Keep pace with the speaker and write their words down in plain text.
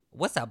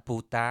What's up,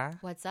 puta?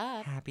 What's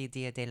up? Happy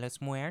Dia de los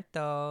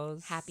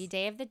Muertos. Happy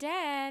Day of the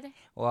Dead.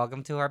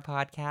 Welcome to our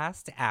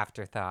podcast,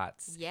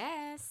 Afterthoughts.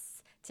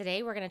 Yes.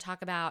 Today we're going to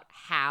talk about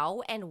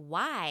how and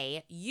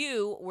why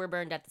you were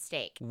burned at the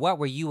stake. What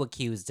were you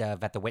accused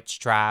of at the witch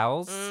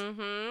trials?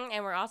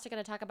 And we're also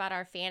going to talk about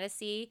our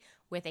fantasy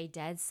with a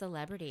dead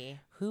celebrity.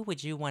 Who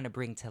would you want to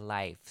bring to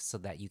life so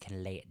that you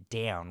can lay it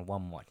down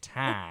one more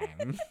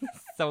time?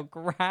 So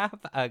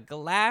grab a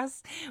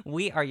glass.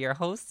 We are your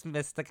hosts,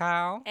 Mr.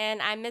 Kyle.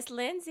 And I'm Miss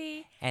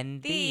Lindsay.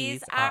 And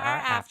These are our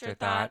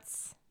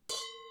afterthoughts.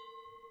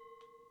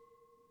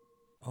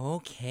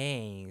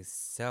 Okay,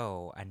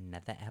 so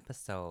another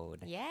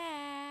episode.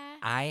 Yeah.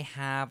 I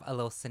have a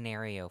little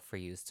scenario for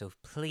you, so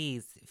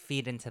please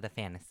feed into the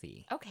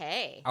fantasy.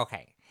 Okay.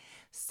 Okay,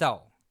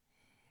 so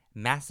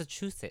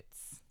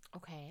Massachusetts,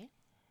 Okay.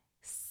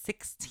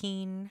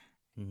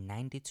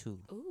 1692,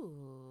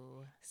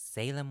 Ooh.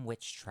 Salem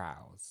witch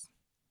trials.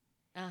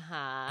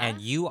 Uh-huh. And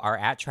you are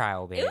at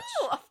trial, bitch.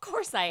 Ooh, of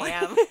course I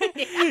am.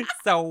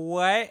 So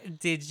what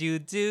did you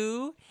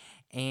do?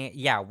 And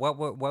yeah, what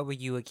were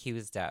you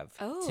accused of?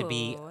 Oh.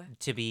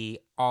 To be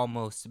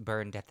almost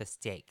burned at the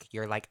stake.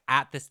 You're like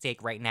at the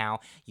stake right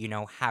now, you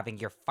know, having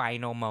your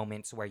final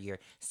moments where you're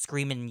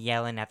screaming and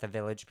yelling at the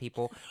village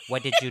people.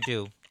 What did you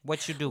do?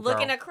 What you do, girl?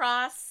 Looking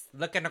across.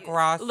 Looking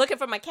Looking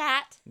for my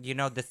cat. You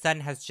know, the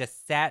sun has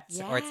just set,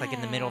 or it's like in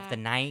the middle of the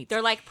Yeah. night.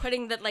 They're like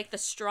putting the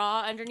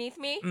straw underneath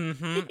me.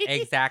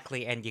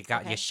 Exactly. And you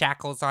got Okay. your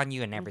shackles on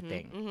you and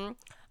everything. Mm-hmm.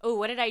 Oh,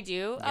 what did I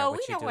do? Yeah, oh, what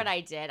we you know do? what I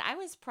did. I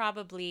was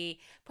probably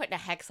putting a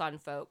hex on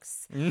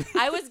folks.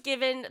 I was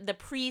given the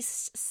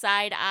priest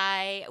side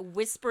eye,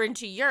 whisper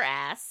into your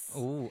ass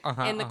Ooh,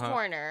 in the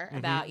corner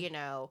about,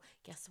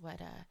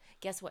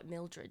 guess what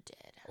Mildred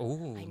did.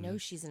 Ooh. I know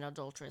she's an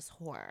adulterous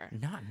whore.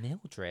 Not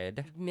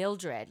Mildred.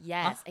 Mildred,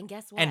 yes. And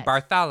guess what? And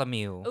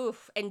Bartholomew.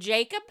 Oof. And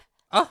Jacob?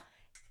 Oh.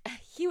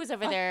 He was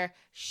over there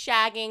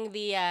shagging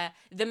the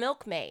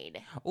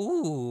milkmaid.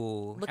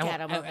 Ooh. Look at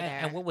him over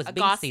there. And what was A Binksy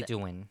gossip.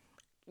 doing?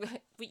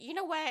 But you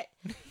know what?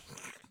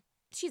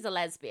 She's a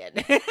lesbian.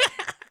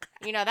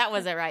 That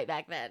wasn't right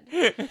back then.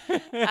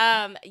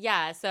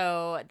 Yeah,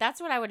 so that's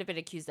what I would have been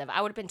accused of.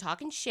 I would have been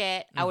talking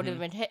shit. I would have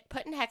been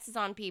putting hexes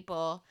on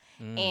people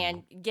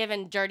and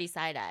given dirty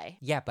side eye.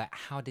 Yeah, but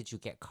how did you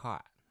get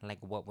caught? Like,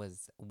 what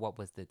was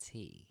the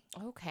tea?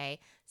 Okay,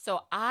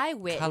 so I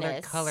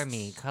witnessed... Color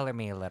me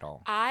a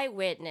little. I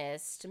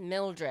witnessed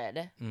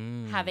Mildred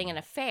having an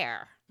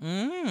affair.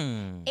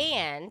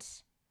 And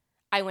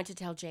I went to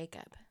tell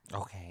Jacob.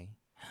 Okay.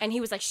 And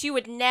he was like, she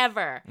would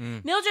never.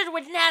 Mildred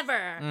would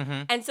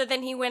never. And so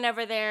then he went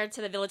over there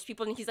to the village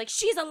people and he's like,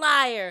 she's a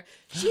liar.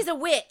 She's a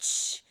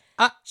witch.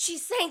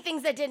 She's saying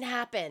things that didn't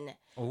happen.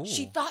 Ooh.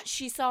 She thought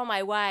she saw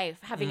my wife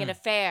having an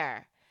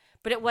affair.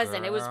 But it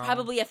wasn't. It was Girl.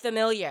 probably a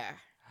familiar.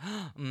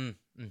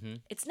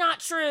 It's not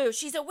true.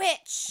 She's a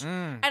witch.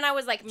 And I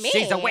was like, me?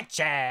 She's a witch.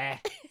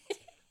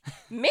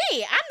 Me?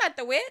 I'm not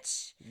the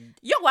witch.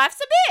 Your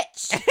wife's a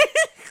bitch.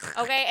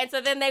 Okay, and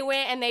so then they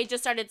went and they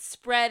just started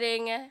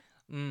spreading...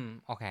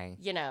 Okay.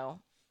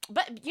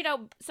 But,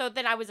 so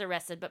then I was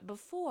arrested. But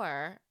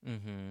before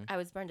I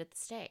was burned at the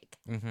stake,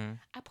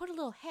 I put a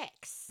little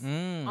hex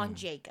on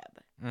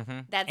Jacob.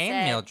 That And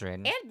said,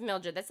 Mildred. And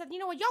Mildred. That said, you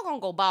know what? Y'all gonna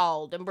go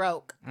bald and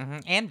broke.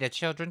 And the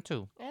children,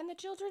 too. And the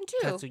children, too.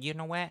 Because you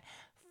know what?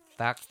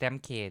 Fuck them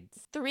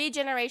kids. 3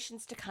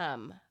 generations to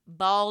come.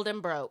 Bald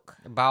and broke.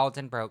 Bald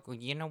and broke.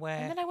 You know what?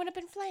 And then I went up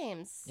in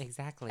flames.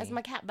 Exactly. As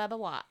my cat Bubba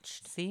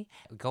watched. See?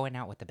 Going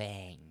out with a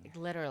bang.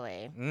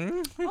 Literally.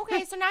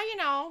 Okay, so now you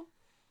know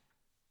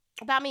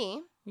about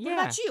me. Yeah. What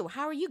about you?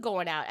 How are you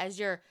going out as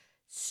you're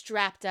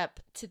strapped up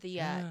to the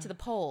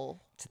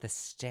pole? To the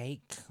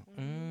stake.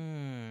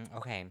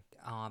 Okay.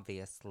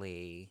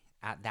 Obviously,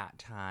 at that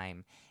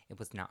time, it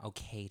was not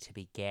okay to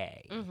be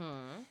gay.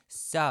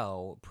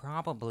 So,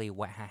 probably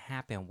what had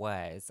happened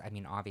was,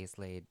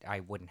 obviously,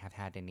 I wouldn't have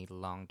had any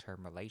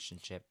long-term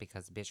relationship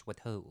because, bitch, with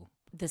who?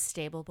 The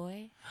stable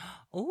boy?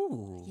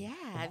 Ooh.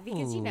 Yeah,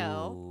 because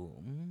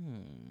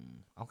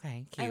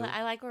Okay, cute.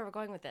 I like where we're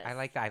going with this. I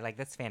like that. I like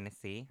this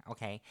fantasy.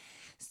 Okay.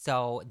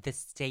 So, the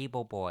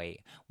stable boy.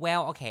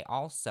 Well, okay,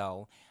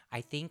 also,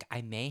 I think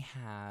I may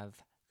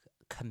have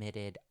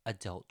committed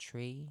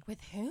adultery.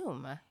 With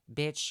whom?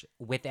 Bitch,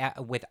 with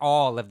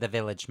all of the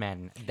village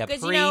men. The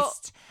 'Cause,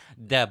 priest,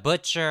 the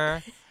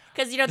butcher.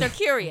 Because, they're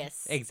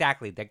curious.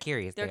 Exactly. They're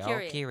curious. They're all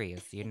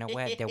curious. You know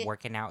what? They're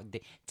working out,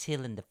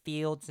 tilling the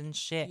fields and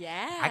shit.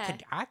 Yeah.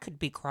 I could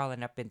be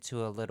crawling up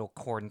into a little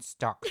corn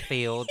stalk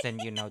field and,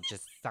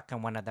 just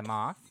sucking one of them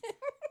off.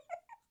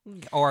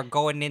 Or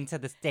going into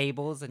the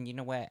stables and, you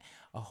know what?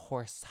 A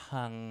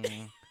horse-hung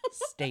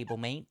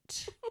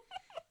stablemate.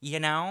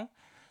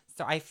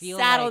 So I feel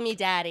Saddle like... me,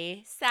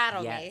 daddy.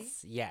 Saddle me.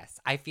 Yes.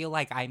 I feel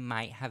like I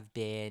might have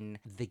been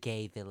the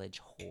gay village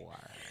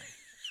whore.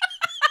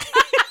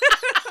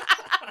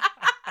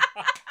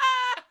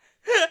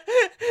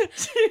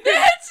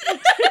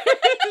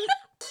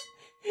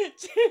 The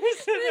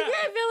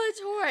gay village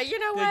whore. You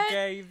know what? The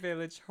gay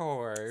village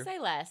whore. Say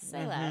less.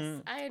 Say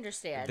less. I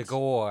understand. The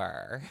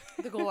gore.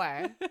 The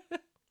gore.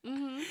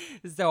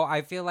 So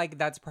I feel like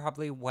that's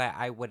probably what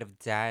I would have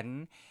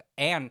done.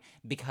 And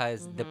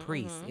because the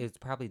priest, it was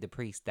probably the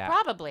priest that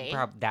Probably.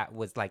 that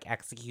was like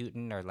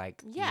executing or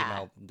like,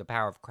 Yeah. the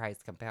power of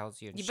Christ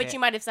compels you and But shit. you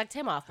might have sucked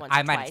him off once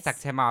I or might twice. have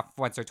sucked him off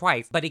once or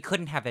twice, but he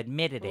couldn't have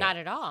admitted it. Not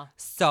at all.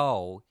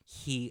 So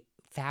he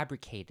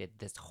fabricated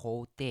this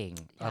whole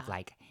thing of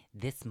like,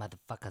 this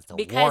motherfucker's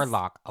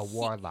a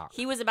warlock.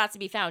 He was about to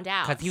be found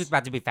out. Because he was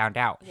about to be found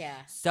out. Yeah.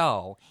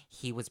 So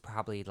he was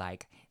probably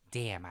like,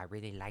 damn, I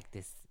really like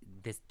this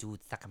dude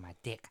sucking my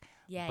dick.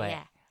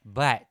 Yeah,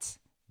 But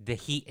the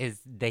heat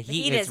is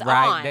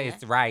on.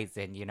 It's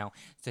rising,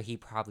 So he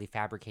probably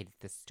fabricated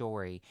the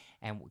story,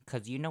 and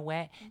because you know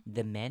what,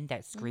 the men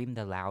that scream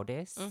the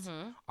loudest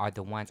are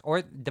the ones,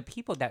 or the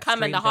people that Come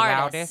scream the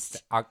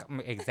loudest are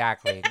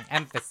exactly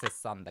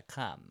emphasis on the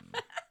come,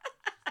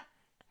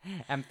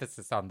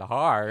 emphasis on the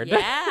hard.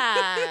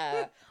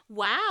 Yeah.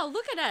 Wow.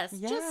 Look at us.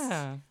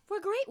 Yeah. We're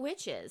great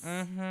witches.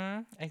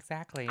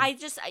 Exactly.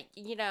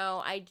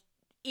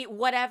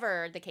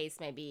 Whatever the case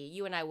may be,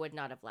 you and I would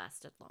not have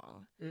lasted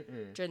long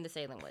during the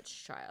Salem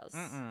witch trials.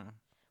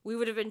 We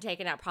would have been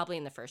taken out probably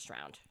in the first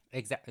round.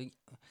 Exactly.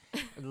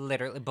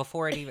 Literally,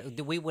 before it even,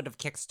 we would have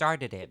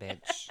kickstarted it,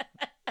 bitch.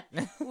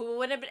 We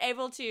wouldn't have been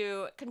able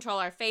to control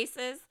our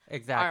faces,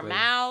 exactly, our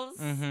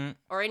mouths,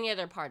 or any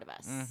other part of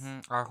us.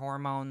 Our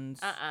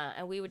hormones.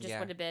 And we would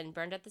have been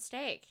burned at the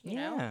stake, you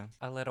know?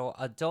 A little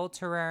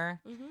adulterer,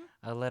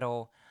 a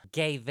little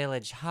gay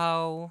village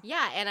hoe.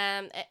 Yeah,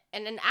 and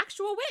an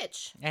actual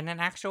witch. And an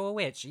actual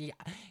witch. Yeah.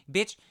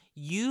 Bitch,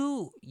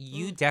 you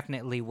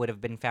definitely would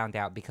have been found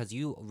out because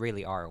you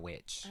really are a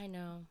witch. I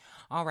know.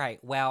 All right,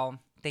 well,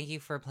 thank you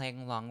for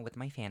playing along with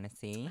my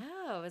fantasy.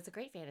 Oh, it was a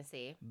great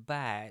fantasy.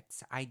 But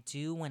I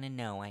do want to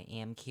know, I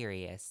am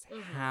curious,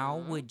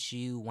 how would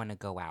you want to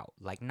go out?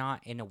 Like,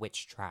 not in a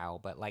witch trial,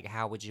 but like,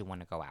 how would you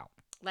want to go out?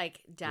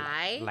 Like,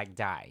 die? Like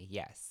die,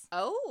 yes.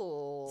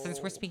 Oh. Since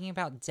we're speaking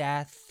about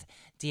death,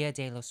 Dia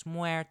de los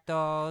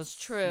Muertos.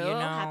 True.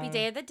 Happy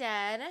Day of the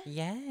Dead.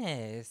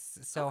 Yes.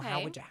 So Okay.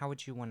 how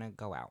would you want to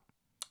go out?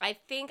 I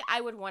think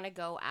I would want to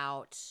go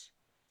out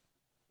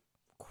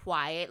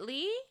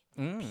quietly,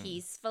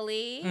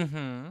 peacefully,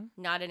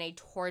 not in a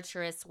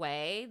torturous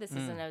way. This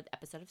isn't an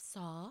episode of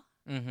Saw.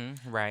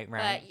 Right.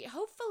 But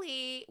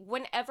hopefully,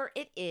 whenever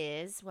it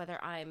is, whether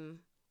I'm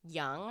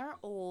young or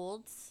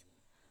old,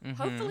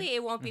 hopefully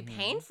it won't be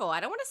painful. I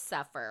don't want to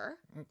suffer.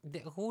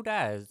 Who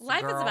does?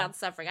 Life girl? is about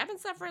suffering. I've been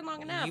suffering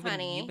long enough,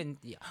 honey.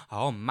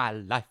 All my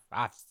life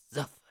I've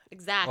suffered.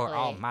 Exactly. Or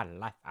all my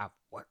life I've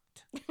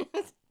worked.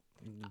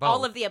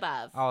 All of the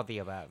above. All the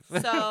above.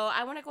 So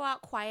I want to go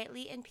out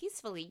quietly and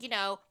peacefully,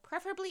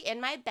 preferably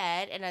in my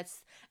bed in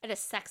a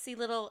sexy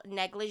little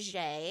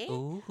negligee.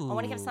 Ooh. I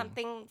want to have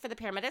something for the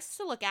paramedics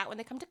to look at when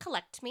they come to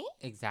collect me.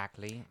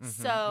 Exactly.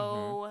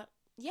 So,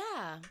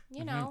 yeah,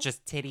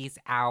 just titties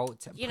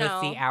out,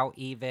 pussy out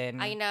even.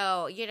 I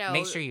know,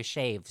 Make sure you're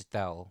shaved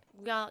though.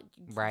 Well,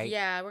 right?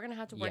 Yeah, we're going to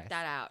have to work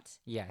that out.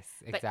 Yes,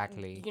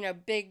 exactly.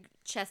 But,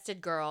 big-chested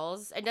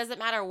girls. It doesn't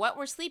matter what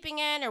we're sleeping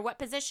in or what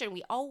position.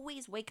 We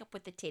always wake up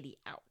with the titty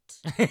out.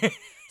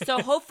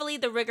 So hopefully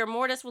the rigor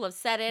mortis will have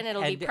set in.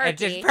 It'll be perky. And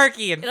just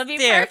perky and It'll be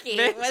stiff, perky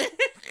when they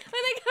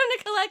come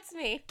to collect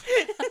me.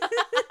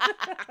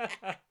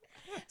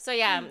 So,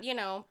 yeah,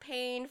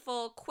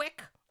 painful,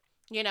 quick.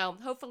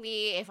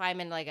 Hopefully if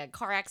I'm in like a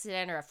car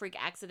accident or a freak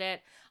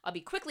accident, I'll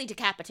be quickly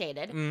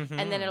decapitated and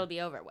then it'll be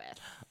over with.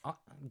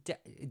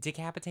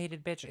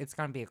 Decapitated, bitch? It's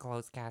going to be a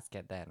closed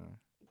casket then.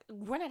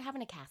 We're not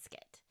having a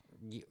casket.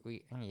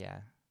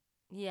 Yeah.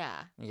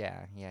 Yeah.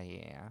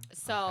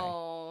 So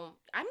okay.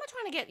 I'm not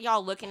trying to get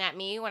y'all looking at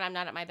me when I'm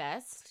not at my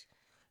best.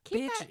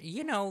 Bitch,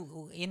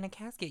 in a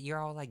casket, you're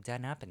all like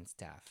done up and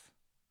stuff.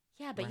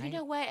 Yeah, but right? you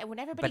know what? When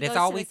everybody but it's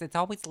always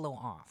a little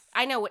off.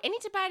 I know. When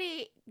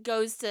anybody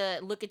goes to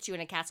look at you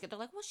in a casket, they're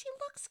like, well, she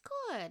looks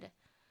good.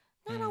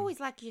 Not always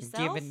like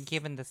yourself.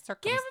 Given the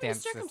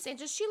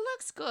circumstances. She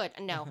looks good.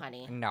 No,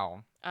 honey.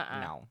 No.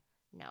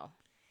 No.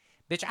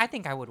 Bitch, I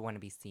think I would want to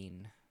be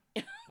seen.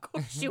 Of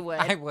course you would.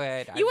 I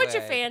would. You want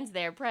your fans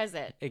there,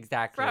 present.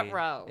 Exactly. Front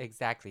row.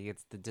 Exactly.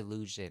 It's the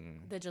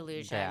delusion. The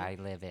delusion. That I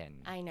live in.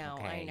 I know.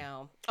 Okay. I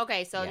know.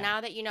 Okay, so now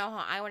that you know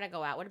how I want to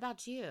go out, what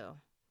about you?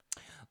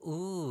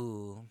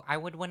 Ooh, I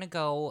would want to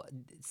go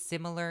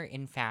similar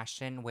in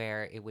fashion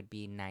where it would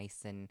be nice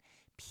and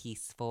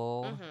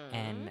peaceful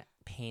and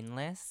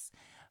painless,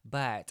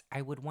 but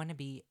I would want to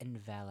be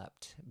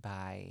enveloped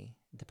by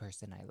the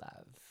person I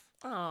love.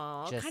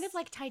 Oh, kind of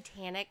like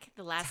Titanic,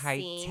 the last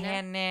scene.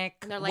 Titanic.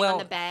 And they're like on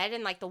the bed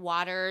and like the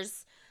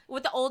waters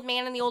with the old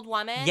man and the old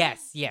woman.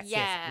 Yes.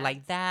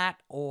 Like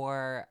that,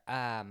 or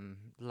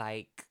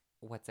like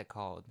what's it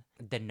called?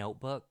 The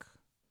Notebook.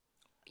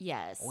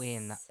 Yes.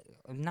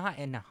 Not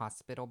in a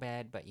hospital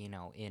bed, but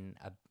in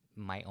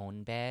my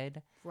own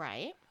bed.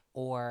 Right.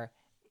 Or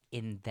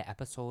in the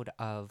episode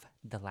of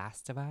The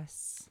Last of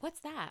Us.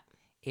 What's that?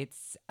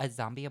 It's a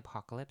zombie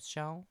apocalypse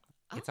show.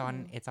 Oh. It's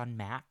on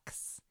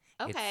Max.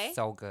 Okay. It's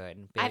so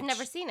good. Bitch. I've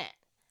never seen it.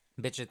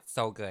 Bitch, it's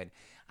so good.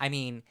 I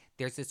mean,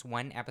 there's this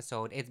one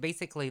episode. It's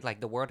basically like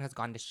the world has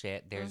gone to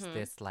shit. There's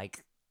this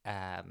like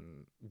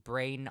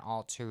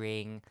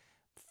brain-altering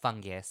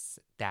fungus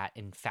that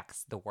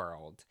infects the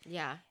world.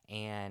 Yeah.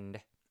 And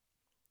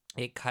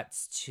it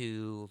cuts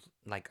to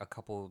like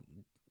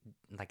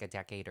a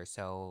decade or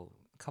so,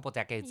 a couple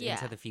decades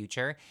into the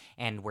future,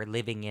 and we're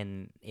living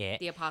in it.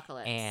 The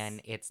apocalypse.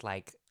 And it's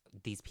like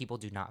these people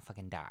do not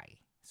fucking die.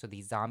 So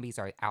these zombies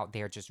are out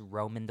there just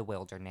roaming the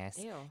wilderness,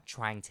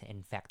 trying to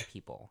infect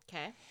people.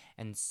 Okay.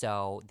 And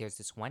so there's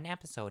this one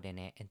episode in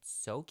it. It's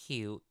so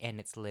cute, and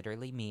it's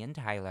literally me and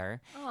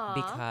Tyler. Aww.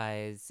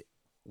 Because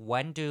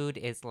one dude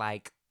is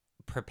like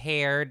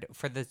prepared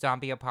for the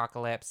zombie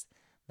apocalypse.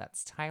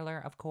 That's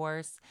Tyler, of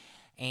course.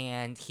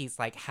 And he's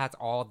like has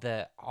all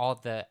the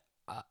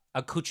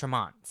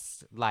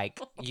accoutrements,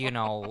 like, you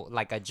know,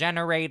 like a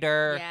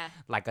generator,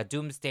 like a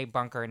doomsday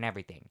bunker and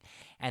everything.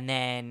 And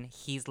then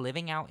he's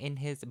living out in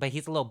but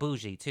he's a little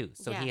bougie too.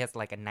 So he has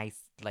like a nice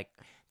like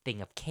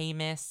thing of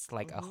Camus,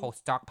 like a whole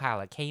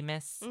stockpile of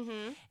Camus,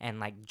 and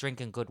like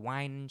drinking good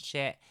wine and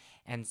shit.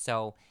 And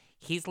so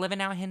he's living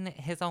out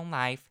his own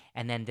life.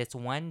 And then this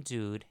one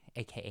dude,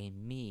 aka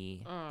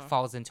me,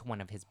 falls into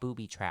one of his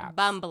booby traps.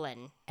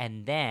 Bumbling.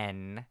 And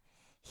then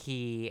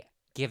he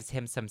gives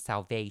him some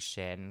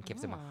salvation,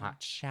 gives him a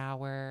hot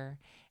shower,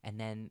 and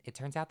then it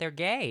turns out they're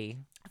gay.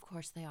 Of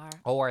course they are.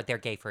 Or they're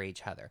gay for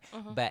each other.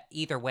 But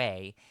either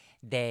way,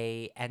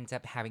 they end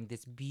up having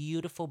this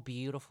beautiful,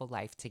 beautiful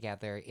life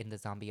together in the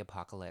zombie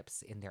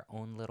apocalypse in their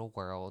own little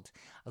world,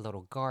 a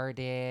little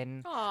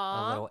garden,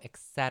 a little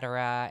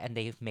etc. And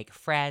they make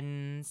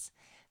friends.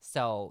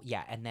 So,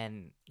 yeah, and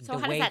then so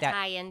how does that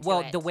tie into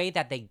it? The way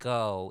that they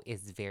go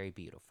is very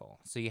beautiful.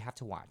 So you have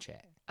to watch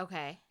it.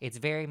 Okay. It's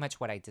very much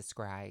what I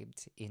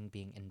described in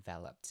being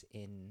enveloped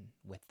in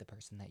with the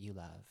person that you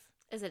love.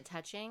 Is it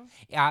touching?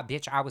 Yeah,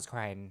 bitch, I was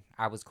crying.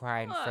 I was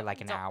crying for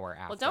like an hour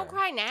after. Well, don't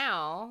cry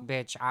now.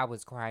 Bitch, I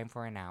was crying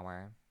for an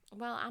hour.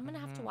 Well, I'm going to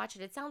have to watch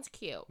it. It sounds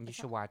cute. You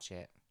should watch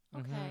it.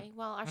 Okay.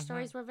 Well, our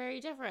stories were very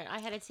different.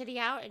 I had a titty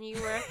out and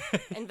you were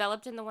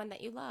enveloped in the one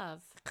that you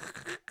love.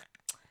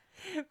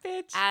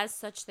 Bitch. As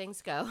such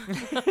things go.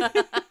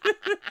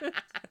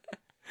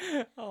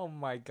 Oh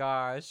my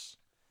gosh.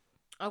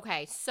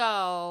 Okay,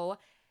 so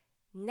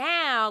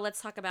now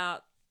let's talk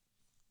about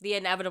the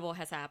inevitable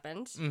has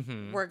happened.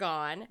 We're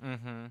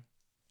gone.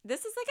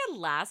 This is like a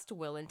last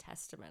will and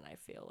testament, I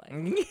feel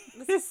like.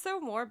 This is so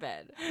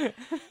morbid.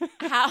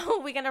 How are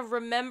we going to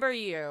remember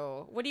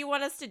you? What do you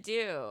want us to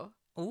do?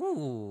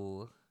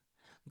 Ooh.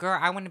 Girl,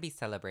 I want to be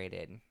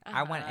celebrated.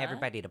 I want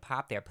everybody to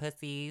pop their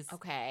pussies.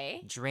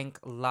 Okay. Drink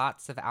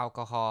lots of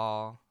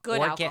alcohol.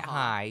 Good alcohol. Get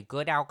high.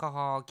 Good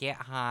alcohol. Get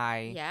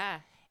high. Yeah.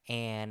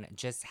 And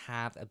just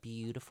have a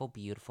beautiful,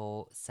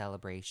 beautiful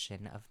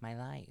celebration of my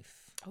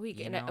life. Are we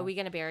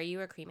gonna bury you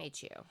or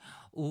cremate you?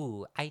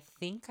 Ooh, I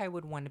think I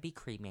would want to be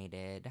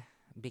cremated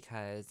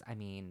because, I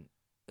mean,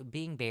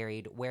 being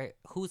buried,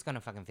 who's gonna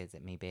fucking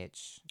visit me,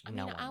 bitch?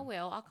 No one. I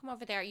will. I'll come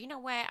over there. You know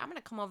what? I'm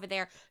gonna come over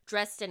there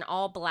dressed in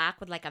all black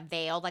with like a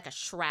veil, like a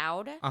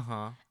shroud,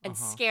 and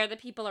scare the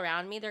people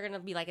around me. They're gonna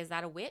be like, "Is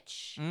that a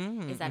witch?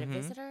 Is that a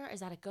visitor? Is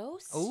that a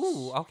ghost?"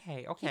 Ooh,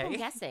 okay. Keep them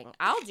guessing.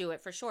 I'll do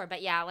it for sure.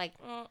 But yeah, like,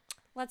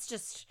 let's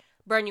just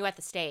burn you at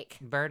the stake.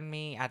 Burn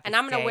me at the stake. And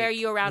I'm gonna wear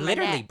you around my neck.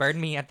 Literally,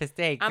 burn me at the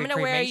stake. I'm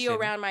gonna wear you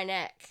around my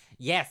neck.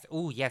 Yes.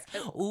 Ooh, yes.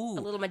 Ooh.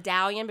 A little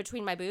medallion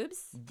between my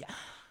boobs. Yeah.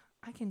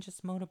 I can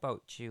just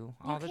motorboat you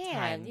all the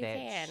time, you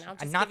bitch. Can. I'll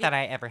just Not that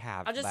I ever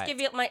have. I'll just give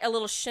you a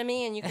little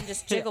shimmy, and you can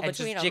just jiggle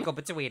between them. Jiggle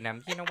between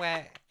them. You know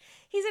what?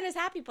 He's in his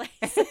happy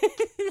place,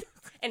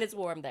 and it's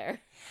warm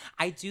there.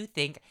 I do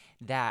think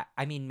that.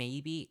 I mean,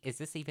 maybe is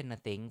this even a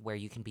thing where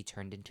you can be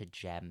turned into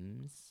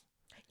gems?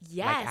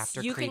 Yes, like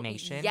after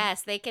cremation.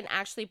 Yes, they can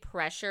actually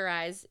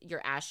pressurize your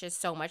ashes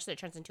so much that it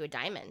turns into a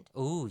diamond.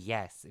 Ooh,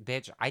 yes,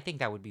 bitch. I think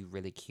that would be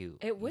really cute.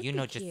 It would be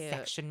just cute.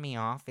 section me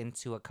off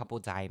into a couple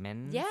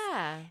diamonds.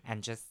 Yeah.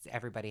 And just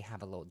everybody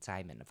have a little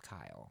diamond of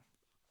Kyle.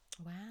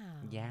 Wow.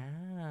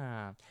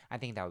 Yeah. I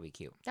think that would be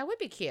cute. That would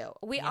be cute.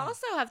 We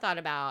also have thought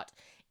about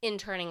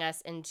interning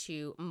us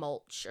into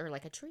mulch or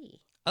like a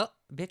tree. Oh,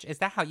 bitch, is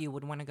that how you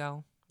would want to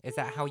go? Is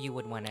that how you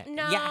would want it?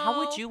 No. Yeah, how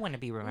would you want to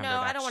be remembered? No,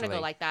 I don't want to go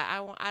like that.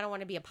 I don't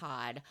want to be a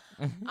pod.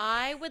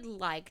 I would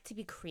like to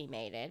be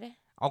cremated.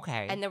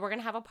 Okay. And then we're going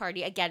to have a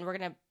party. Again, we're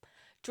going to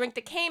drink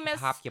the Camus.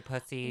 Pop your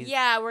pussies.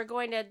 Yeah, we're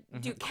going to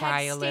do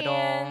cry a little.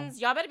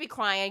 Y'all better be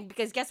crying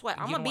because guess what?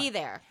 I'm going to be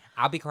there.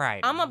 I'll be crying.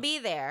 I'm going to be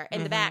there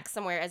in the back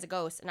somewhere as a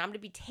ghost. And I'm going to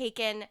be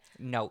taking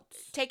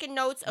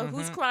notes of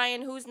who's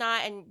crying, who's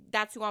not. And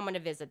that's who I'm going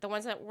to visit. The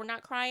ones that were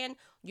not crying,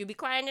 you be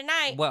crying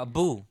tonight. Well,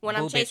 boo. When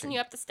I'm chasing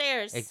you up the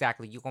stairs.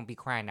 Exactly. You're going to be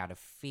crying out of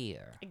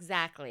fear.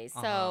 Exactly.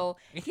 So,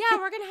 yeah,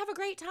 we're going to have a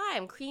great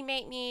time.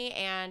 Cremate me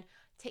and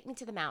take me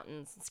to the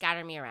mountains and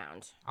scatter me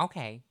around.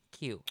 Okay.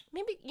 Cute.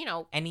 Maybe,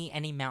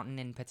 Any mountain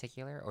in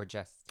particular or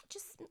just?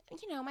 Just,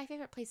 my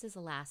favorite place is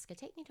Alaska.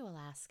 Take me to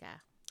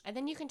Alaska. And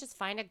then you can just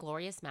find a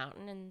glorious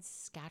mountain and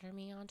scatter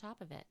me on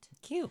top of it.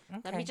 Cute.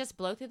 Okay. Let me just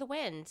blow through the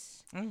wind.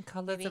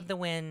 Colors of the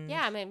wind.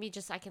 Yeah, maybe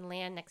just I can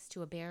land next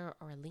to a bear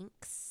or a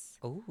lynx.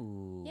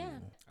 Ooh. Yeah.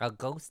 A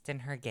ghost in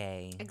her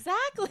gay.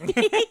 Exactly.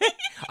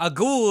 A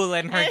ghoul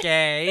in her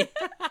gay.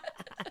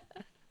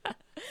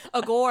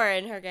 A gore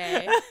in her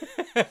gay.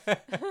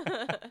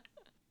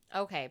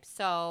 Okay,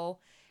 so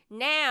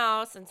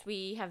now since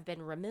we have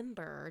been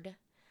remembered,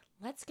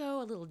 let's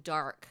go a little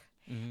dark.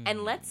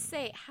 And let's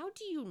say, how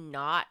do you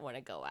not want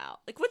to go out?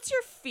 Like, what's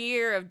your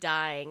fear of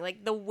dying?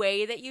 Like, the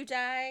way that you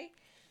die?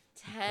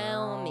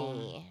 Tell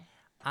me.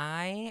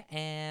 I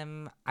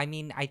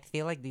mean, I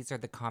feel like these are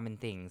the common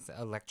things: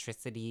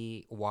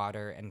 electricity,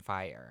 water, and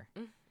fire.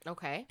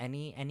 Okay.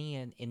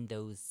 Any in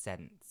those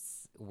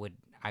sense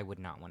I would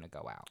not want to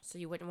go out. So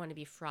you wouldn't want to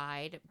be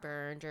fried,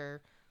 burned,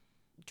 or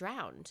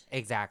drowned.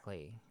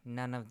 Exactly.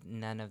 None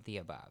of the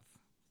above.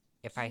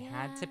 If I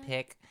had to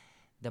pick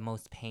the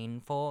most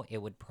painful, it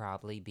would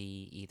probably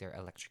be either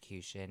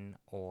electrocution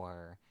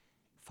or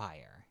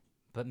fire.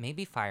 But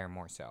maybe fire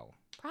more so.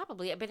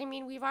 Probably, but I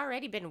mean, we've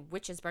already been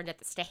witches burned at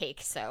the stake,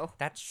 so.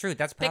 That's true.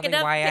 That's probably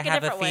why I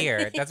have a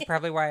fear. That's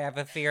probably why I have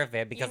a fear of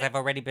it, because I've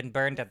already been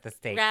burned at the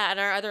stake. Yeah, in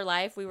our other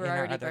life, we were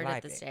already burned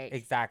at the stake.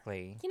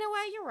 Exactly. You know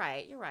what?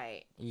 You're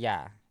right.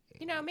 Yeah.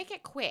 Make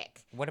it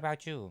quick. What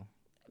about you?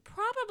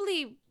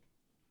 Probably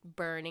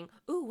burning.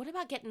 Ooh, what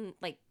about getting,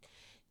 like,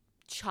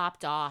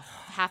 chopped off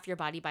half your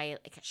body by,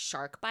 like, a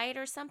shark bite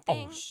or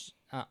something?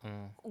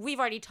 We've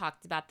already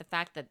talked about the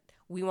fact that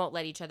we won't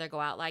let each other go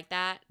out like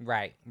that.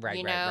 Right.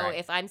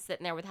 If I'm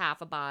sitting there with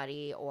half a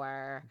body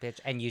or... Bitch,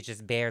 and you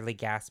just barely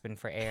gasping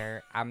for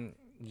air,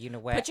 you know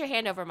what? Put your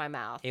hand over my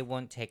mouth. It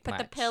won't take much.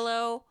 Put the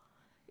pillow,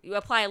 you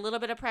apply a little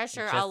bit of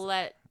pressure, I'll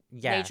let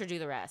nature do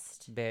the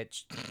rest.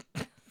 Bitch.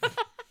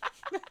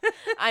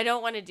 I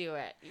don't want to do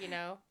it,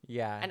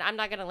 Yeah. And I'm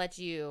not going to let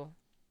you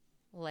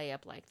lay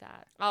up like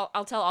that.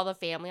 I'll tell all the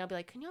family, I'll be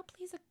like, can y'all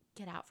please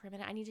get out for a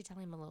minute? I need to tell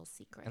him a little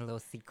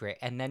secret.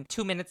 And then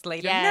 2 minutes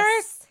later, yes.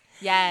 Nurse!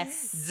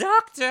 Yes.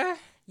 Doctor!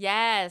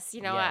 Yes.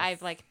 Yes.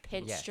 I've like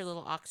pinched your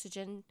little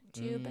oxygen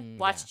tube,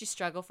 watched you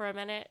struggle for a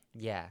minute.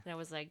 Yeah. And I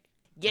was like,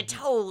 you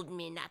told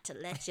me not to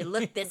let you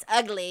look this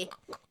ugly.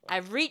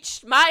 I've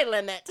reached my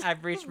limit.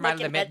 I've reached my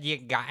limit. You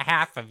got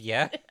half of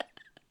you.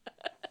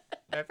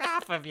 There's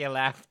half of you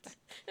left.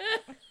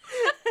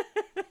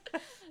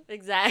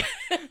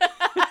 Exactly.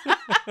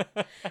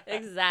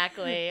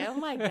 Exactly. Oh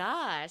my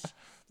gosh.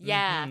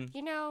 Yeah.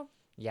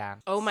 Yeah.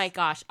 Oh my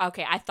gosh.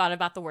 Okay, I thought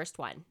about the worst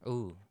one.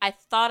 Ooh. I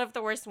thought of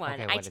the worst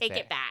one. Okay, I take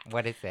it back.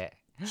 What is it?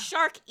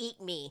 Shark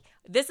eat me.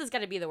 This is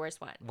going to be the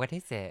worst one. What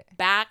is it?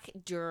 Back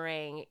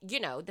during, the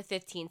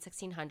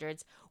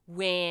 1600s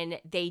when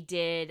they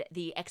did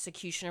the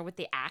executioner with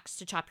the axe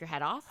to chop your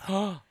head off.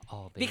 Oh,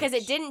 bitch. Because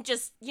it didn't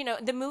just,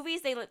 the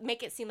movies, they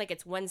make it seem like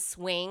it's one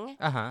swing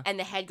and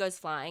the head goes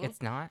flying.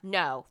 It's not?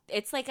 No,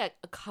 it's like a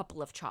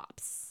couple of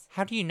chops.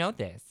 How do you know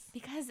this?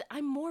 Because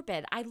I'm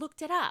morbid. I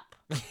looked it up.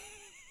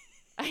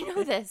 I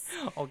know this.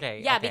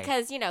 Okay. Yeah, okay.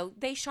 because,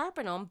 they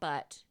sharpen them,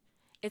 but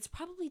it's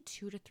probably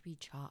 2 to 3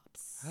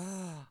 chops.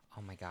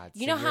 Oh my God.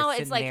 You know how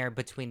it's like there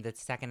between the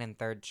second and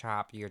third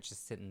chop, you're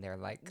just sitting there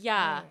like.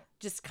 Yeah.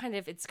 Just kind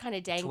of, it's kind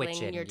of dangling.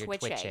 Twitching, You're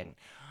twitching. twitching.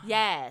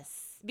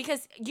 Yes.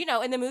 Because,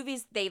 in the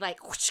movies, they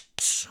like, whoosh,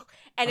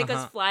 and it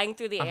goes flying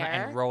through the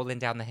air. And rolling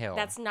down the hill.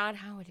 That's not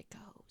how it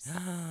goes.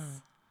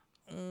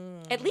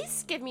 At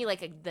least give me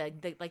like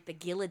the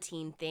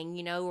guillotine thing,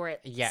 where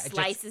it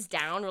slices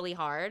down really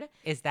hard.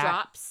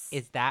 Drops.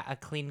 Is that a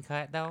clean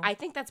cut though? I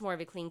think that's more of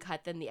a clean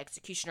cut than the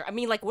executioner. I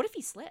mean, like, what if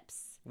he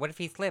slips? What if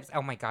he slips?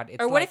 Oh my God!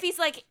 Or what if he's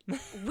like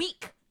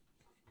weak?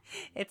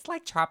 It's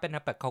like chopping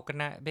up a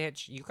coconut,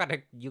 bitch. You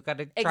gotta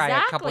Exactly. try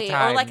a couple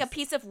times. Or like a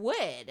piece of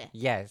wood.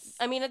 Yes.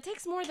 I mean, it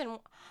takes more than.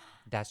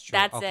 That's true.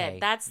 That's okay.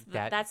 it. That's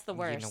the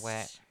worst. You know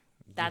what?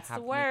 That's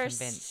the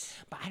worst.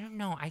 But I don't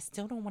know. I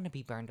still don't want to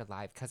be burned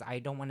alive because I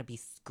don't want to be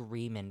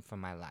screaming for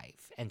my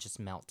life and just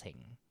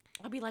melting.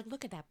 I'll be like,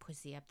 look at that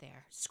pussy up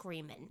there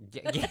screaming.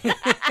 Yeah.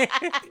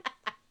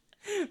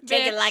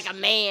 Take it like a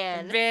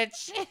man.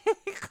 Bitch.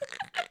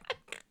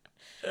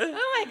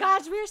 Oh my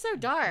gosh, we are so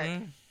dark.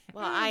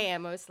 Well, I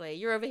am mostly.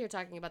 You're over here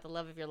talking about the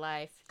love of your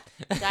life.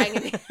 Dying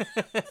in the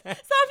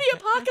zombie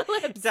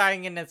apocalypse.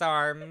 Dying in his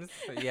arms.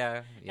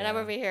 Yeah. And I'm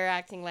over here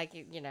acting like,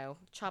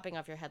 chopping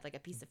off your head like a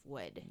piece of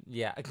wood.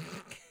 Yeah.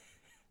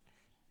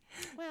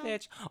 Well.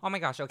 Bitch. Oh my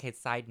gosh. Okay,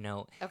 side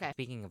note. Okay.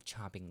 Speaking of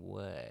chopping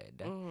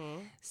wood.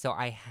 So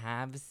I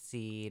have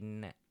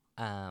seen,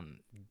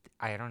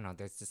 I don't know,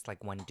 there's just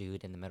like one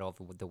dude in the middle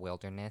of the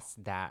wilderness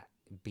that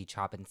be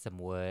chopping some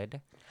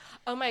wood.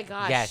 Oh my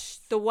gosh. Yes.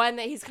 The one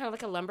that he's kind of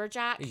like a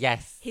lumberjack.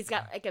 Yes. He's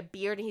got like a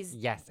beard and he's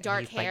and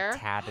dark he's hair. Like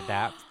tatted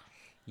up.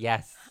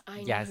 Yes.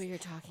 I know who you're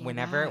talking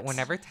whenever, about.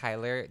 Whenever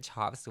Tyler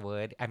chops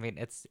wood, I mean,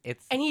 it's.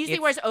 And he usually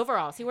wears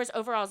overalls. He wears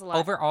overalls a lot.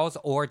 Overalls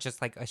or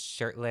just like a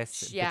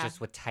shirtless, but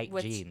just with tight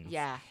jeans.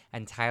 Yeah.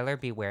 And Tyler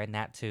be wearing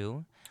that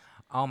too.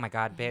 Oh my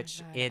God,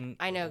 bitch.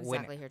 I know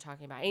exactly who you're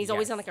talking about. And he's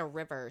always on like a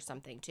river or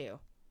something too.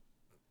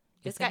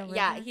 This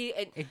guy,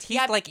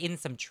 he's like in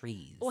some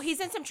trees. Well, he's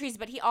in some trees,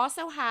 but he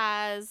also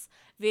has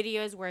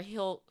videos where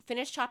he'll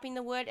finish chopping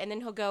the wood and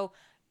then he'll go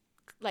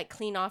like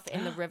clean off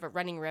in the river,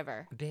 running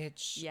river.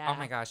 Bitch. Yeah. Oh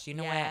my gosh. You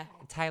know what,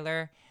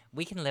 Tyler?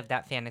 We can live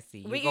that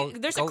fantasy.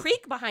 There's a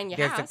creek behind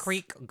your house. There's a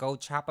creek. Go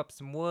chop up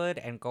some wood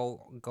and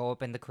go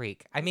up in the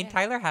creek. I mean, Yeah.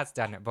 Tyler has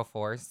done it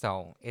before,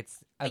 so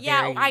it's a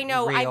Yeah, very I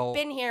know. real... I've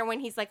been here when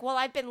he's like, well,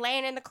 I've been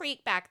laying in the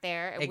creek back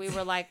there. And we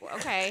were like,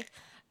 okay.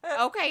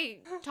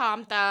 Okay,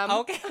 Tom Thumb.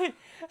 Okay.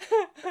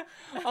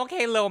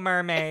 Okay, Little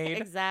Mermaid.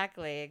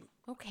 Exactly.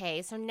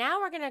 Okay, so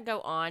now we're going to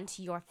go on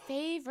to your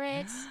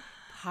favorite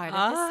part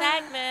of the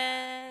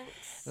segment.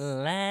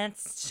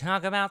 Let's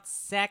talk about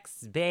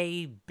sex,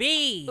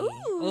 baby.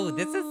 Ooh,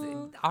 this is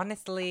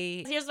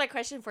honestly... Here's my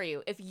question for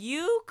you. If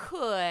you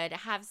could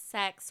have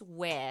sex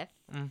with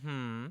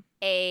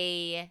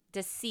a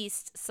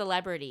deceased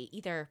celebrity,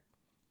 either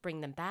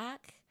bring them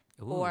back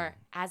or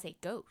as a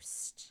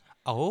ghost.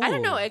 Oh. I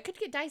don't know. It could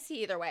get dicey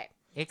either way.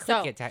 It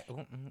could get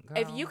dicey.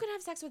 If you could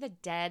have sex with a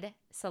dead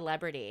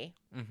celebrity,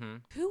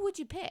 who would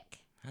you pick?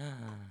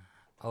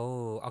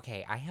 Oh,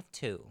 okay. I have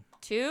two.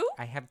 Two?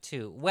 I have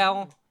two.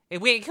 Well, it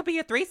could be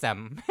a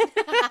threesome.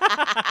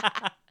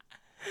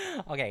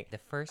 Okay, the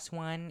first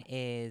one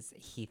is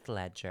Heath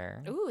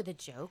Ledger. Ooh, the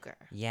Joker.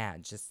 Yeah,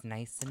 just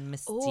nice and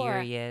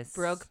mysterious.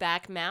 Or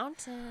Brokeback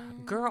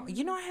Mountain. Girl,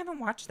 you know I haven't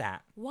watched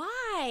that.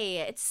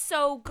 Why? It's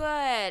so good.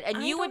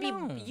 And you would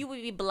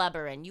be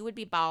blubbering. You would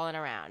be bawling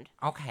around.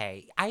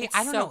 Okay. I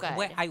don't know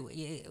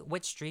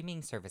what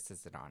streaming service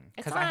is it on?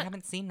 Because I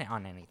haven't seen it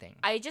on anything.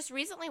 I just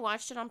recently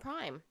watched it on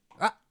Prime.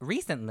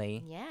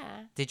 Recently?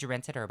 Yeah. Did you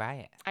rent it or buy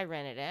it? I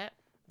rented it.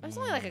 It was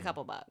only like a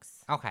couple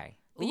bucks. Okay.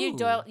 But you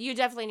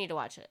definitely need to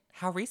watch it.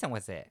 How recent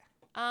was it?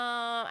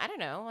 I don't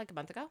know, like a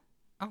month ago.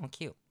 Oh,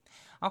 cute.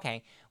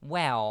 Okay.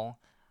 Well,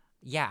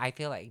 yeah, I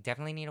feel like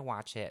definitely need to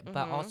watch it.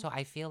 But also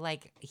I feel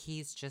like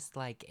he's just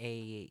like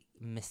a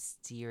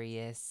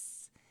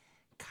mysterious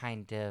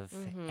kind of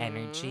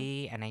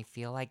energy. And I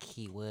feel like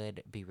he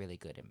would be really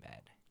good in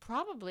bed.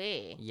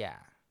 Probably. Yeah.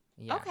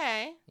 Yeah.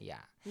 Okay.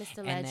 Yeah.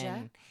 Mr.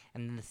 Ledger.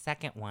 And then the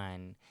second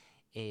one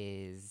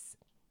is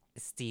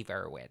Steve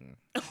Irwin.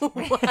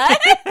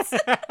 What?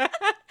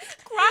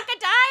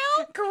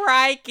 Crocodile?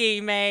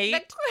 Crikey,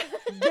 mate.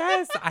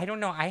 Yes. I don't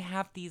know. I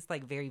have these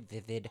like very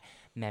vivid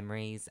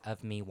memories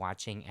of me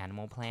watching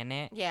Animal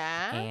Planet.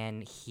 Yeah.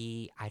 And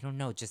I don't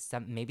know, just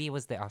maybe it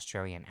was the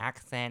Australian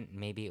accent.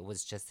 Maybe it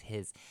was just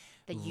his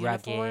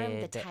uniform,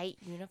 the tight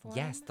uniform.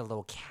 Yes, the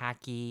little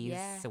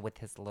khakis with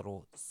his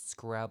little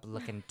scrub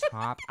looking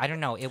top. I don't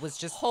know. It was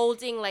just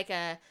holding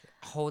a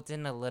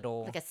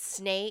little like a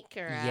snake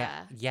or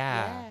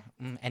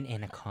an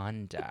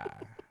anaconda.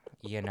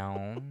 You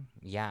know,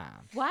 yeah.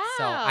 Wow.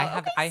 So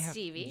I have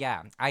Stevie.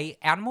 Yeah,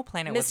 Animal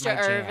Planet was my Mr.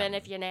 jam. Irvin,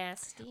 if you're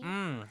nasty.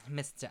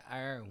 Mr.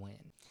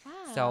 Irwin. Wow.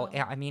 So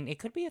I mean, it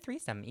could be a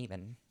threesome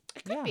even.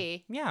 It could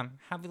be. Yeah,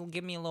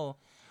 give me a little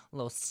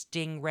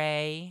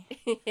stingray,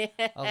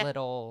 a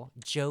little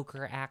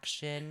Joker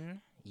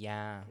action.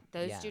 Yeah.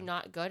 Those do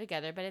not go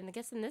together, but in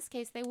this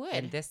case they would.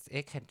 And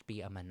it could be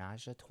a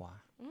ménage à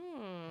trois.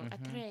 A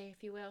trait,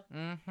 if you will.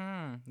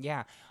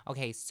 Yeah.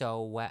 Okay,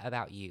 so what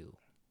about you?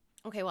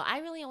 Okay, well, I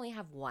really only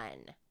have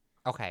one.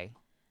 Okay.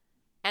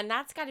 And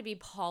that's got to be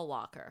Paul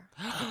Walker.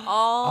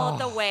 All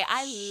the way.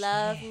 I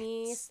love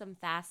me some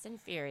Fast and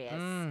Furious.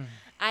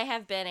 I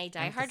have been a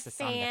diehard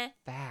fan.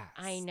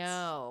 I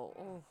know.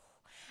 Oh.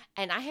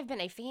 And I have been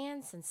a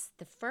fan since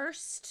the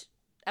first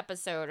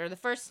episode or the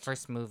first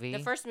movie. The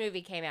first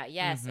movie came out,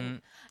 yes.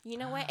 And you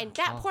know what? And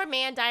that poor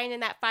man dying in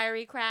that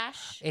fiery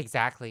crash.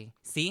 Exactly.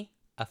 See?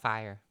 A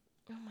fire.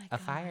 Oh my gosh. A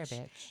fire,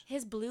 bitch.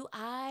 His blue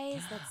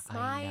eyes, that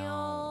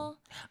smile.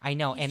 I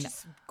know. He's and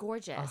just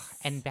gorgeous.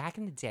 And back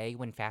in the day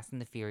when Fast and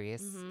the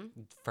Furious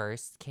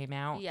first came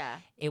out,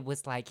 it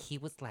was like he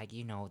was like,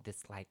 you know,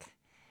 this like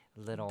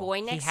little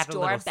boy next he had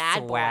door, a little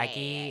bad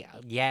swaggy. boy.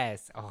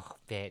 Yes. Oh,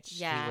 bitch.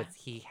 Yeah.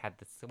 He had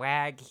the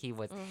swag. He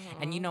was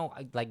and you know,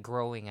 like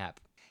growing up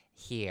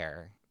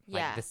here.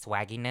 Like the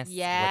swagginess was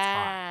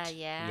hot.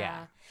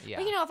 Yeah.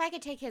 But you know, if I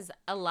could take his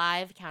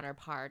alive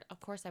counterpart,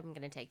 of course I'm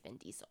going to take Vin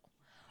Diesel.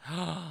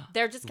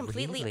 They're just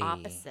completely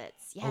really? Yes.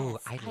 Oh,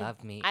 I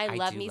love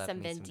me some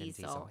Vin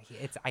Diesel.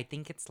 I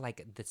think it's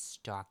like the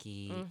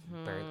stocky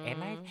bird,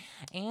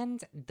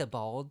 and the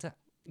bald,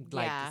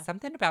 like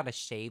something about a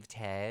shaved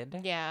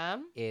head. Yeah,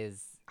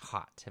 is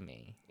hot to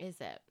me.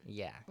 Is it?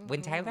 Yeah.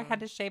 When Tyler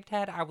had a shaved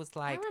head, I was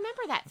like, I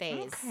remember that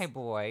phase. Okay,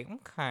 boy.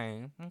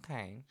 Okay.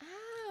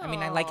 I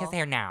mean, I like his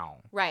hair now.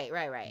 Right.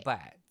 But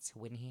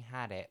when he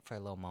had it for a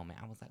little moment,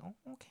 I was like, oh,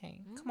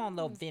 okay. Come on,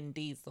 little Vin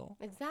Diesel.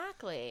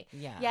 Exactly.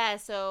 Yeah. Yeah,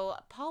 so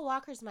Paul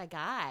Walker's my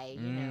guy,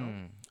 you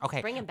know.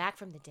 Okay. Bring him back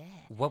from the dead.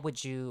 What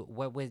would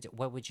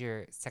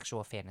your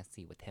sexual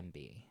fantasy with him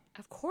be?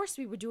 Of course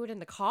we would do it in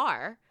the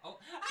car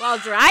while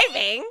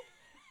driving.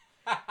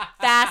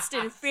 Fast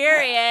and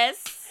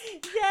Furious.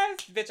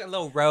 Yes, bitch, a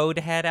little road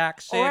head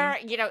action. Or,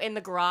 you know, in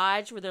the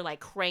garage where they're like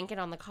cranking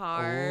on the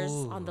cars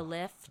on the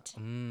lift.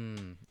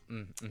 Yeah.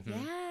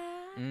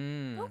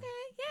 Okay,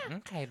 yeah.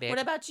 Okay, bitch. What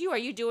about you? Are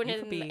you doing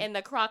it in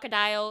the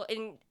crocodile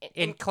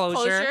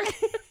enclosure?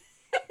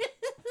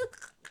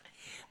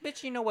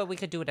 Bitch, you know what? We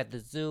could do it at the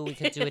zoo. We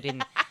could do it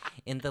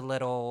in the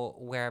little,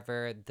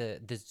 wherever the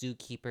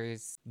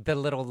zookeepers, the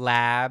little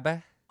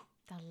lab.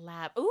 The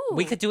lab. Ooh.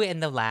 We could do it in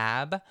the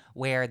lab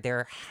where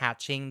they're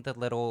hatching the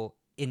little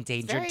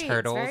endangered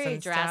turtles it's very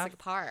and Jurassic stuff.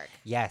 Park.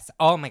 Yes.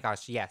 Oh my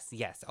gosh. Yes.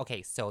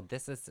 Okay. So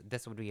this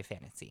would be a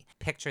fantasy.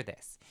 Picture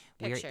this.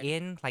 Picture. We're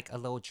in like a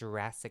little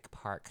Jurassic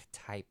Park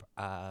type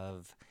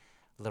of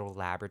little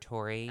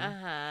laboratory.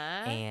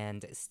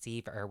 And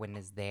Steve Irwin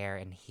is there,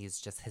 and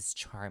he's just his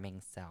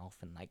charming self,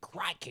 and like,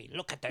 crikey,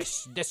 look at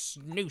this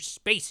new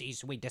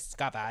species we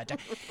discovered.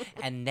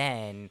 And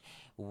then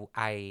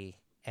I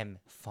am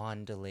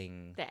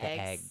fondling the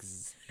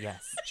eggs.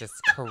 Yes, just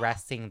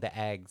caressing the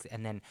eggs.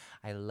 And then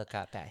I look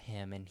up at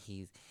him, and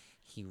he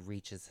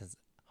reaches his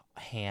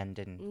hand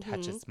and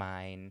touches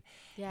mine.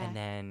 Yeah. And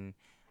then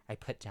I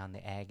put down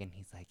the egg, and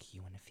he's like,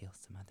 you want to feel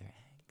some other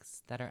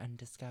eggs that are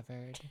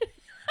undiscovered?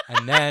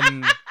 And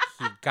then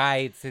he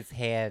guides his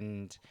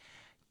hand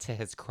to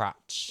his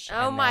crotch.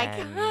 Oh my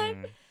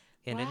God.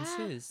 It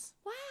ensues.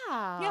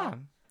 Wow. Yeah.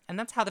 And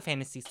that's how the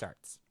fantasy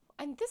starts.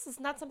 And this is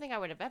not something I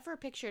would have ever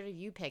pictured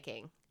you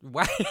picking.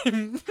 What?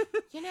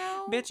 You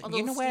know? Bitch,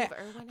 you know what?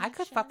 I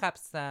could action. fuck up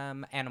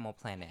some Animal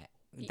Planet.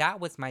 That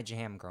was my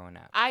jam growing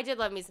up. I did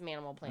love me some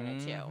Animal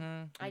Planet, too.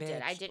 I bitch.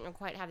 did. I didn't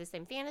quite have the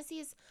same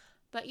fantasies,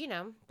 but, you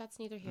know, that's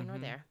neither here nor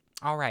there.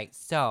 All right.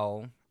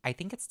 So I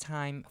think it's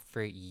time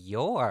for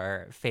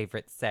your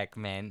favorite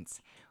segment.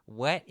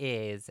 What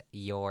is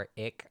your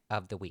ick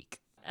of the week?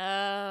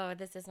 Oh,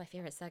 this is my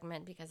favorite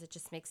segment because it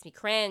just makes me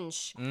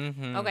cringe.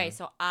 Okay,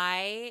 so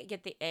I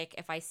get the ick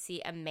if I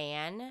see a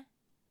man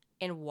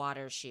in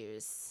water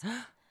shoes.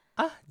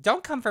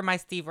 Don't come for my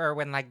Steve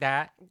Irwin like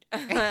that.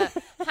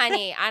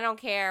 Honey, I don't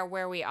care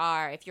where we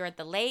are. If you're at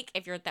the lake,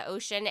 if you're at the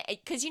ocean.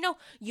 Because, you know,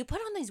 you put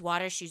on these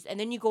water shoes and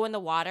then you go in the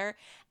water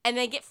and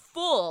they get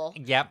full.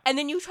 Yep. And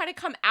then you try to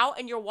come out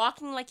and you're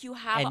walking like you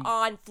have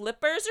on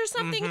flippers or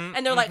something.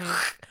 And they're like...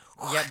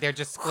 Yeah, they're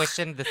just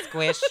squishing the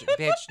squish.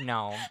 Bitch,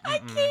 no. I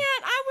can't.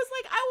 I was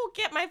like, I will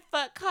get my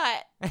foot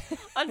cut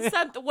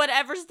on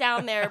whatever's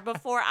down there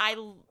before I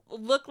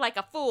look like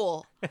a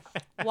fool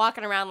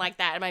walking around like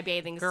that in my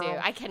bathing suit.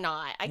 I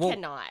cannot. I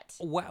cannot.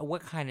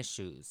 What kind of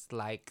shoes?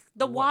 Like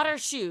the water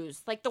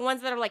shoes, like the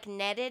ones that are like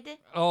netted.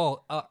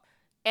 Oh.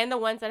 And the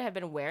ones that have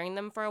been wearing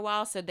them for a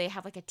while, so they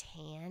have like a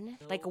tan,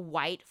 like a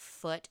white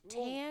foot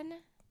tan.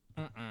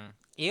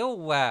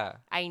 Ew.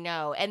 I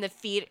know, and the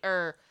feet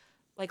are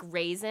like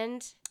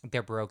raisined.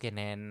 They're broken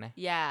in.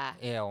 Yeah.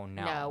 Ew,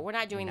 no. No, we're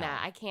not doing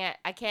that.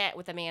 I can't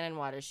with a man in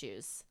water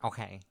shoes.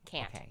 Okay.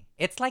 Can't. Okay.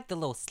 It's like the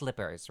little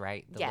slippers,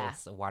 right? The Yeah.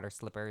 little water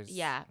slippers.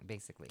 Yeah.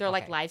 Basically. They're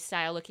like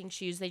lifestyle looking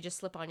shoes. They just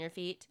slip on your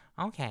feet.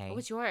 Okay.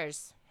 What's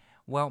yours?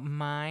 Well,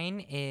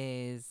 mine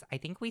is, I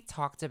think we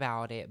talked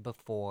about it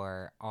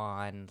before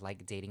on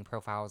like dating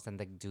profiles and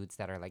the dudes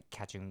that are like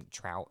catching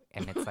trout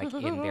and it's like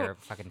in their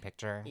fucking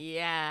picture.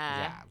 Yeah.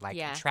 Yeah.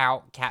 Like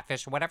trout,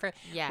 catfish, whatever.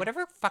 Yeah.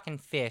 Whatever fucking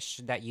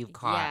fish that you've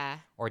caught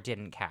or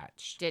didn't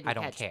catch. I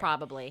don't care.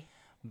 Probably.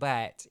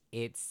 But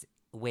it's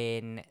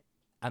when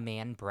a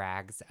man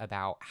brags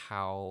about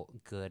how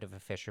good of a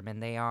fisherman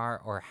they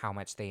are or how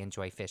much they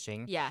enjoy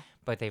fishing. Yeah.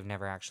 But they've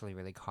never actually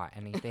really caught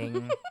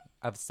anything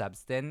of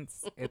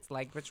substance. It's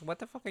like, bitch, what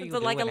the fuck are you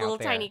doing like a out little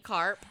there? tiny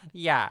carp.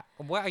 Yeah.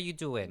 What are you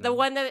doing? The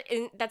one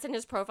that's in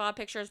his profile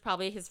picture is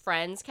probably his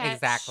friend's catch.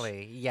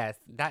 Exactly. Yes.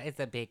 That is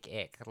a big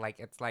ick. Like,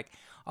 it's like,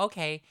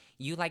 okay,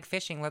 you like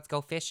fishing, let's go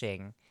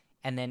fishing.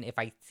 And then if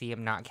I see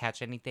him not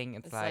catch anything,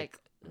 it's like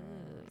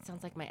it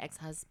sounds like my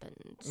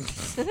ex-husband.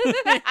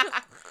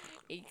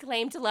 He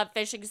claimed to love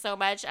fishing so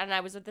much, and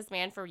I was with this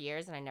man for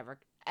years, and I never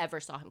ever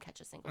saw him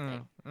catch a single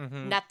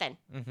thing. Nothing.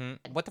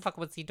 What the fuck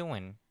was he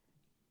doing?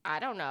 I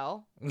don't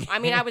know. I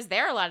mean, I was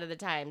there a lot of the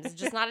times,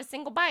 just not a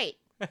single bite.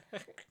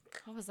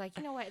 I was like,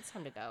 you know what? It's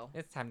time to go.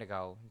 It's time to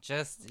go.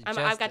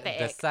 I've got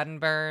the ick.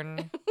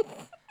 Sunburn.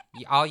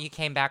 All you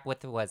came back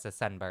with was a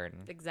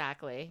sunburn.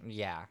 Exactly.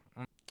 Yeah.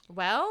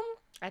 Well,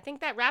 I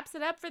think that wraps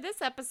it up for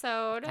this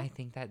episode. I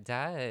think that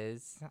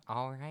does.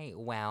 All right.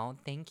 Well,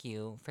 thank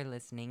you for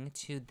listening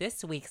to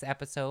this week's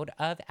episode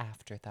of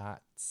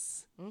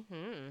Afterthoughts.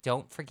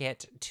 Don't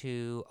forget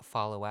to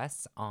follow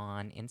us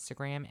on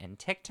Instagram and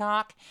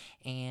TikTok,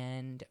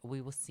 and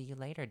we will see you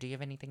later. Do you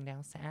have anything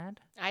else to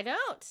add? I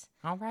don't.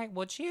 All right.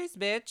 Well, cheers,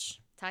 bitch.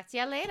 Talk to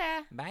you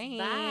later. Bye.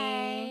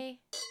 Bye.